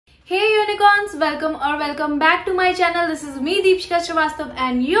Unicorns, welcome back to my channel. This is me Deepika Srivastava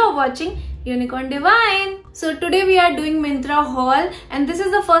and you are watching Unicorn Divine. So today we are doing MYNTRA haul and this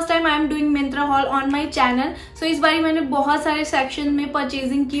is the first time I am doing MYNTRA haul on my channel. So इस बारी मैंने बहुत सारे section में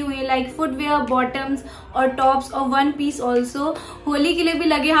purchasing की हुई है, like footwear, bottoms और टॉप्स और वन पीस ऑल्सो. होली के लिए भी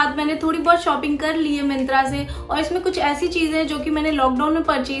लगे हाथ मैंने थोड़ी बहुत शॉपिंग कर ली है MYNTRA से. और इसमें कुछ ऐसी चीजें हैं जो कि मैंने लॉकडाउन में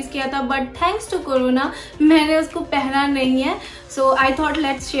परचेज किया था, बट थैंक्स टू कोरोना मैंने उसको पहना नहीं है. So I thought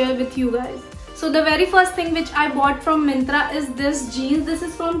let's share with you guys. So the very first thing which I bought from MYNTRA is this jeans. This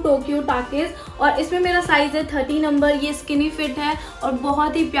is from THAKS और इसमें मेरा साइज है 30 नंबर. ये स्किनी फिट है और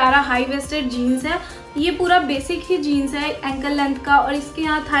बहुत ही प्यारा हाई वेस्टेड जीन्स है. ये पूरा बेसिक ही जीन्स है एंकल लेंथ का और इसके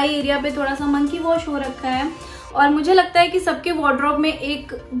यहाँ थाई एरिया पे थोड़ा सा मंकी वॉश हो रखा है. और मुझे लगता है कि सबके वार्डरोब में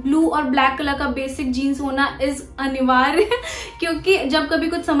एक ब्लू और ब्लैक कलर का बेसिक जीन्स होना इज अनिवार्य क्योंकि जब कभी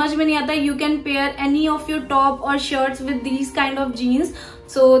कुछ समझ में नहीं आता you can pair any of your top और shirts with these kind of jeans.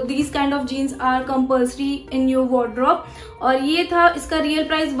 So these kind of jeans are compulsory in your wardrobe. और ये था इसका रियल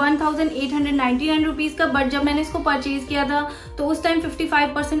प्राइस 1899 रुपीज का, बट जब मैंने इसको परचेज किया था तो उस टाइम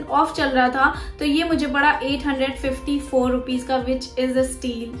 55% ऑफ चल रहा था तो ये मुझे पड़ा 854 रुपीज का, which is a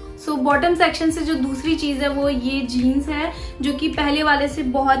steel. So bottom section से जो दूसरी चीज है वो ये जीन्स है जो कि पहले वाले से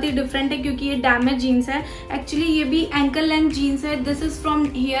बहुत ही डिफरेंट है क्योंकि ये डैमेज जीन्स है. एक्चुअली ये भी एंकल लेंथ जीन्स है. This is from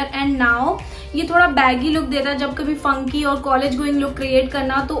here and now. ये थोड़ा बैगी लुक देता है जब कभी फंकी और कॉलेज गोइंग लुक क्रिएट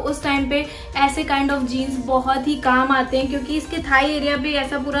करना, तो उस टाइम पे ऐसे काइंड ऑफ जीन्स बहुत ही काम आते हैं क्योंकि इसके थाई एरिया पे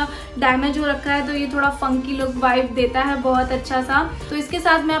ऐसा पूरा डैमेज हो रखा है तो ये थोड़ा फंकी लुक वाइब देता है बहुत अच्छा सा. तो इसके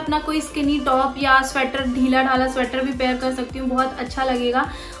साथ मैं अपना कोई स्किनी टॉप या स्वेटर, ढीला ढाला स्वेटर भी पेयर कर सकती हूँ, बहुत अच्छा लगेगा.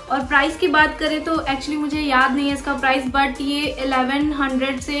 और प्राइस की बात करें तो एक्चुअली मुझे याद नहीं है इसका प्राइस, बट ये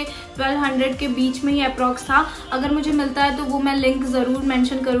 1100 से 1200 के बीच में ही अप्रॉक्स था. अगर मुझे मिलता है तो वो मैं लिंक जरूर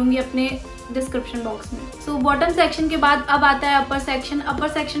मेंशन करूंगी अपने डिस्क्रिप्शन बॉक्स में. सो बॉटम सेक्शन के बाद अब आता है अपर सेक्शन. अपर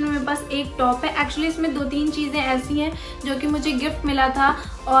सेक्शन में मेरे पास एक टॉप है. एक्चुअली इसमें 2-3 चीजें ऐसी हैं जो कि मुझे गिफ्ट मिला था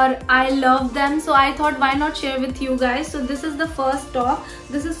और I love them, so I thought why not share with you guys. So this is the first top.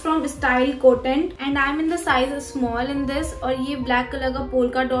 This is from style cotton and I am in the size small in this. और ये black colour का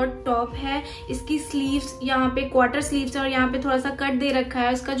polka dot top है. इसकी sleeves यहाँ पे quarter sleeves है और यहाँ पे थोड़ा सा कट दे रखा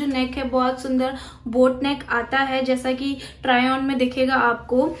है. इसका जो नेक है बहुत सुंदर बोट नेक आता है जैसा कि ट्राई ऑन में दिखेगा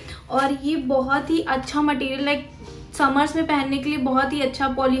आपको. और ये बहुत ही अच्छा मटेरियल, लाइक समर्स में पहनने के लिए बहुत ही अच्छा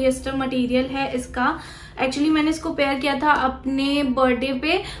पॉलिएस्टर मटेरियल है इसका. एक्चुअली मैंने इसको पेयर किया था अपने बर्थडे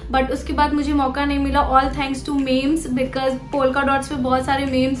पे, बट उसके बाद मुझे मौका नहीं मिला. All thanks to memes, because polka dots पे बहुत सारे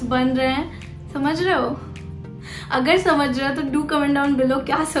मेम्स बन रहे हैं. समझ रहे हो? अगर समझ रहे हो तो डू कमेंट डाउन बिलो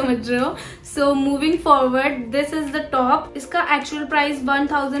क्या समझ रहे हो. So moving forward, this is the top. इसका एक्चुअल प्राइस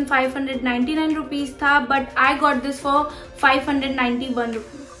 1599 रुपीज था, but I got this for 591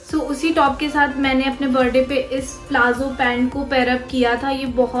 rupees. सो उसी टॉप के साथ मैंने अपने बर्थडे पे इस प्लाजो पैंट को पेयर अप किया था. ये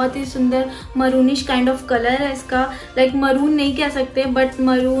बहुत ही सुंदर मरूनिश काइंड ऑफ कलर है इसका. लाइक मरून नहीं कह सकते बट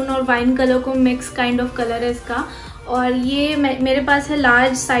मरून और वाइन कलर को मिक्स काइंड ऑफ कलर है इसका. और ये मेरे पास है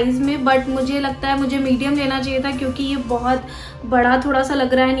लार्ज साइज में, बट मुझे लगता है मुझे मीडियम लेना चाहिए था क्योंकि ये बहुत बड़ा थोड़ा सा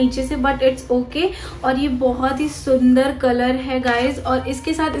लग रहा है नीचे से, बट इट्स ओके. और ये बहुत ही सुंदर कलर है गाइज. और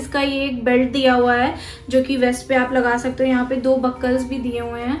इसके साथ इसका ये एक बेल्ट दिया हुआ है जो कि वेस्ट पे आप लगा सकते हो. यहाँ पे 2 बक्कल्स भी दिए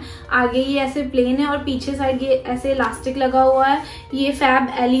हुए हैं. आगे ये ऐसे प्लेन है और पीछे साइड ये ऐसे इलास्टिक लगा हुआ है. ये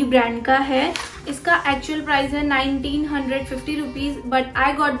फैब एली ब्रांड का है. इसका एक्चुअल प्राइस है 1950 rupees, but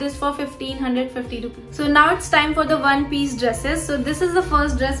I got this for 1550 rupees. So now it's time for the one piece dresses. So this is the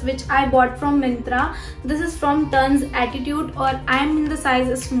first dress which I bought from MYNTRA. This is from turns attitude और I am in the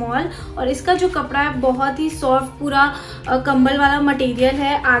size small. और इसका जो कपड़ा है बहुत ही soft, पूरा कंबल वाला मटेरियल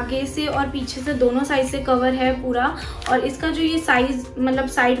है. आगे से और पीछे से दोनों साइड से कवर है पूरा. और इसका जो ये साइज, मतलब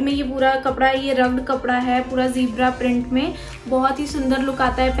साइड में ये पूरा कपड़ा है, ये रग्ड कपड़ा है पूरा जीब्रा प्रिंट में. बहुत ही सुंदर लुक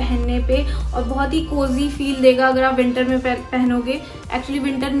आता है पहनने पे और बहुत ही कोजी फील देगा अगर आप विंटर में पहनोगे. एक्चुअली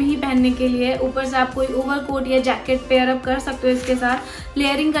विंटर में ही पहनने के लिए. ऊपर से आप कोई ओवरकोट या जैकेट पेयर अप कर सकते हो इसके साथ.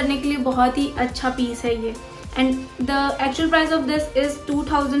 लेयरिंग करने के लिए बहुत ही अच्छा पीस है ये. And the actual price of this is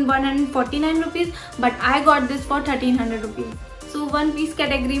 2149 rupees, but I got this for 1300 rupees. So one piece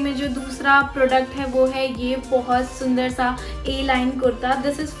category में जो दूसरा प्रोडक्ट है वो है ये बहुत सुंदर सा ए line kurta.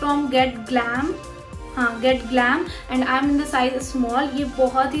 This is from gate glam and I am in the size small. ये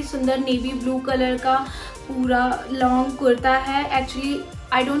बहुत ही सुंदर नेवी ब्लू कलर का पूरा लॉन्ग कुर्ता है. Actually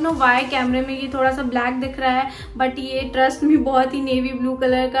I don't know why कैमरे में ये थोड़ा सा ब्लैक दिख रहा है, बट ये ट्रस्ट में बहुत ही नेवी ब्लू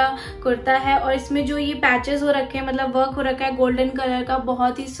कलर का कुर्ता है. और इसमें जो ये पैचेस हो रखे हैं, मतलब वर्क हो रखा है गोल्डन कलर का,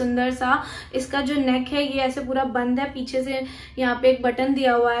 बहुत ही सुंदर सा. इसका जो नेक है ये ऐसे पूरा बंद है, पीछे से यहाँ पे एक बटन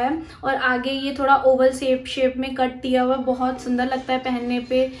दिया हुआ है और आगे ये थोड़ा ओवल शेप में कट दिया हुआ है. बहुत सुंदर लगता है पहनने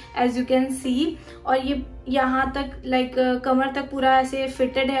पे, एज यू कैन सी. और ये यहाँ तक लाइक कमर तक पूरा ऐसे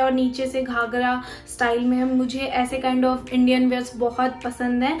फिटेड है और नीचे से घाघरा स्टाइल में है। मुझे ऐसे काइंड ऑफ इंडियन वेयर्स बहुत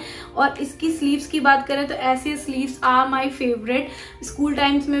पसंद है। और इसकी स्लीव्स की बात करें तो ऐसे sleeves are my favourite, school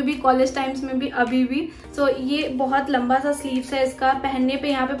times में भी, कॉलेज टाइम्स में भी, अभी भी। सो ये बहुत लंबा सा स्लीव्स है इसका, पहनने पे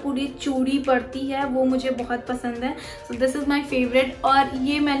यहाँ पे पूरी चूड़ी पड़ती है, वो मुझे बहुत पसंद है। So this is my favourite और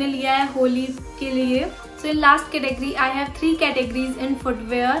ये मैंने लिया है होली के लिए। So in last category, I have 3 categories in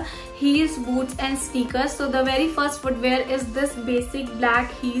footwear: heels, boots and sneakers. So the very first footwear is this basic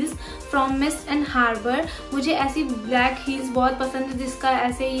black heels from Mast&Harbour. मुझे ऐसी black heels बहुत पसंद है जिसका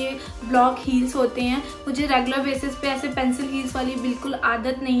ऐसे ये ब्लॉक heels होते हैं। मुझे रेगुलर बेसिस पे ऐसे पेंसिल heels वाली बिल्कुल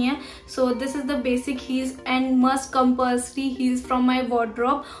आदत नहीं है। So this is the basic heels and must compulsory heels from my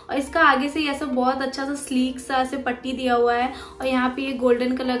wardrobe. और इसका आगे से ऐसा बहुत अच्छा सा स्लीक सा ऐसे पट्टी दिया हुआ है और यहाँ पे ये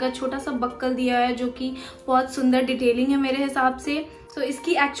गोल्डन कलर का छोटा सा बक्कल दिया है जो कि बहुत सुंदर डिटेलिंग है मेरे हिसाब से। सो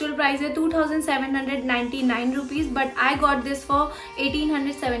इसकी एक्चुअल प्राइस है 2799 rupees, but I got this for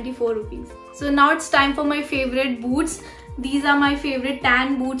 1874 rupees. So now it's time for my favourite boots. These are my favorite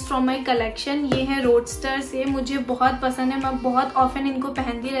tan boots from my collection. ये है रोडस्टर से, मुझे बहुत पसंद है, मैं बहुत ऑफन इनको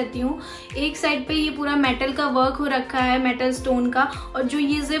पहनती रहती हूँ। एक साइड पे ये पूरा मेटल का वर्क हो रखा है, मेटल स्टोन का, और जो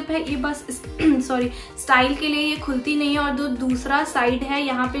ये जिप है ये बस सॉरी स्टाइल के लिए ये खुलती नहीं है, और जो दूसरा साइड है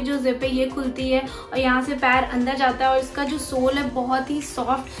यहाँ पे जो जिप है ये खुलती है और यहाँ से पैर अंदर जाता है। और इसका जो सोल है बहुत ही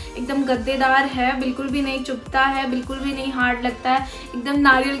सॉफ्ट, एकदम गद्देदार है, बिल्कुल भी नहीं चुभता है, बिल्कुल भी नहीं हार्ड लगता है, एकदम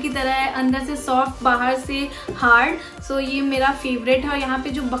नारियल की तरह है, अंदर से सॉफ्ट बाहर से हार्ड। सो ये मेरा फेवरेट है। और यहाँ पे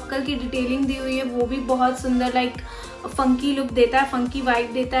जो बक्कल की डिटेलिंग दी हुई है वो भी बहुत सुंदर, लाइक फंकी लुक देता है, फंकी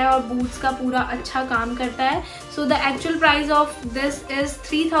वाइब देता है और बूट्स का पूरा अच्छा काम करता है। So the actual price of this is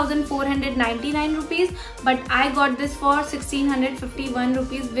 3499 rupees, but I got this for 1651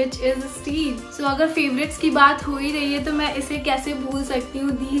 rupees which is steel. सो अगर फेवरेट्स की बात हो ही रही है तो मैं इसे कैसे भूल सकती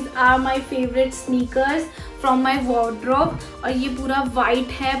हूँ। These are my favourite sneakers from my wardrobe, और ये पूरा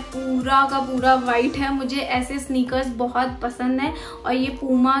वाइट है, पूरा का पूरा वाइट है। मुझे ऐसे स्नीकर्स बहुत पसंद है और ये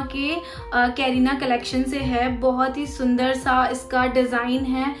पूमा के कैरिना कलेक्शन से है। बहुत ही सुंदर सा इसका डिज़ाइन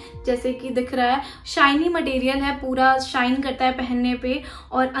है, जैसे कि दिख रहा है, शाइनी मटेरियल है, पूरा शाइन करता है पहनने पे।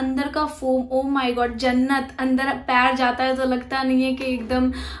 और अंदर का फोम, ओ माय गॉड, जन्नत। अंदर पैर जाता है तो लगता नहीं है कि एकदम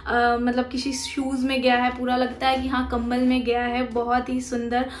मतलब किसी शूज़ में गया है, पूरा लगता है कि हाँ कम्बल में गया है। बहुत ही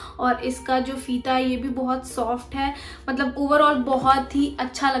सुंदर। और इसका जो फीता है ये भी बहुत सॉफ्ट है, मतलब ओवरऑल बहुत ही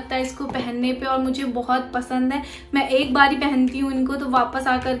अच्छा लगता है इसको पहनने पे और मुझे बहुत पसंद है। मैं एक बार ही पहनती हूँ इनको, तो वापस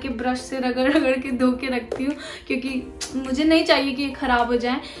आकर के ब्रश से रगड़ रगड़ के धो के रखती हूँ क्योंकि मुझे नहीं चाहिए कि ये खराब हो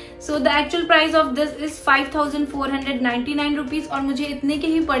जाए। So the actual price of this is 5499 rupees और मुझे इतने के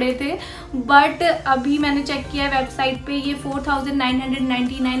ही पड़े थे, बट अभी मैंने चेक किया है वेबसाइट पे ये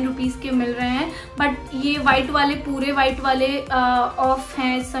 4999 रुपीज के मिल रहे हैं। बट ये वाइट वाले, पूरे वाइट वाले ऑफ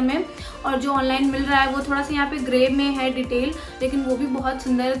हैं इस समय, और जो ऑनलाइन मिल रहा है वो थोड़ा सा यहाँ पे ग्रे में है डिटेल, लेकिन वो भी बहुत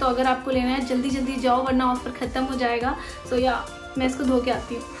सुंदर है। तो अगर आपको लेना है जल्दी जल्दी जाओ वरना ऑफर खत्म हो जाएगा। सो या मैं इसको धो के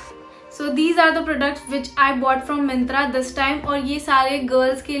आती हूँ। So these are the products which I bought from Myntra this time, और ये सारे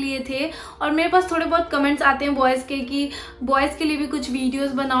गर्ल्स के लिए थे। और मेरे पास थोड़े बहुत कमेंट्स आते हैं बॉयज़ के कि बॉयज़ के लिए भी कुछ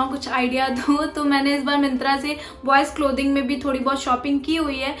वीडियोस बनाओ, कुछ आइडिया दो। तो मैंने इस बार मिंत्रा से बॉयज़ क्लोथिंग में भी थोड़ी बहुत शॉपिंग की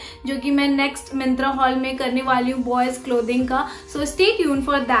हुई है, जो कि मैं नेक्स्ट मिंत्रा हॉल में करने वाली हूँ बॉयज़ क्लोथिंग का। So stay tune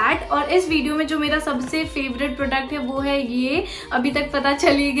for that. और इस वीडियो में जो मेरा सबसे फेवरेट प्रोडक्ट है वो है ये, अभी तक पता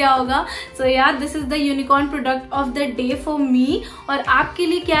चल ही गया होगा। सो यार this is the unicorn product of the day for me. और आपके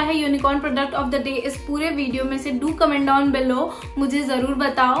लिए क्या है unicorn product of the day इस पूरे वीडियो में से? डू कमेंट डाउन बिलो, मुझे जरूर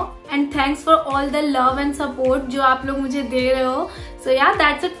बताओ। And thanks for all the love and support जो आप लोग मुझे दे रहे हो। सो यार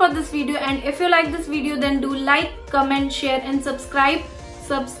that's it for this video, and if you like this video then do like, comment, share and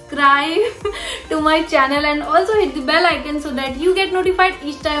subscribe to my channel, and also hit the bell icon so that you get notified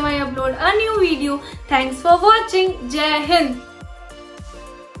each time I upload a new video. Thanks for watching. Jai Hind.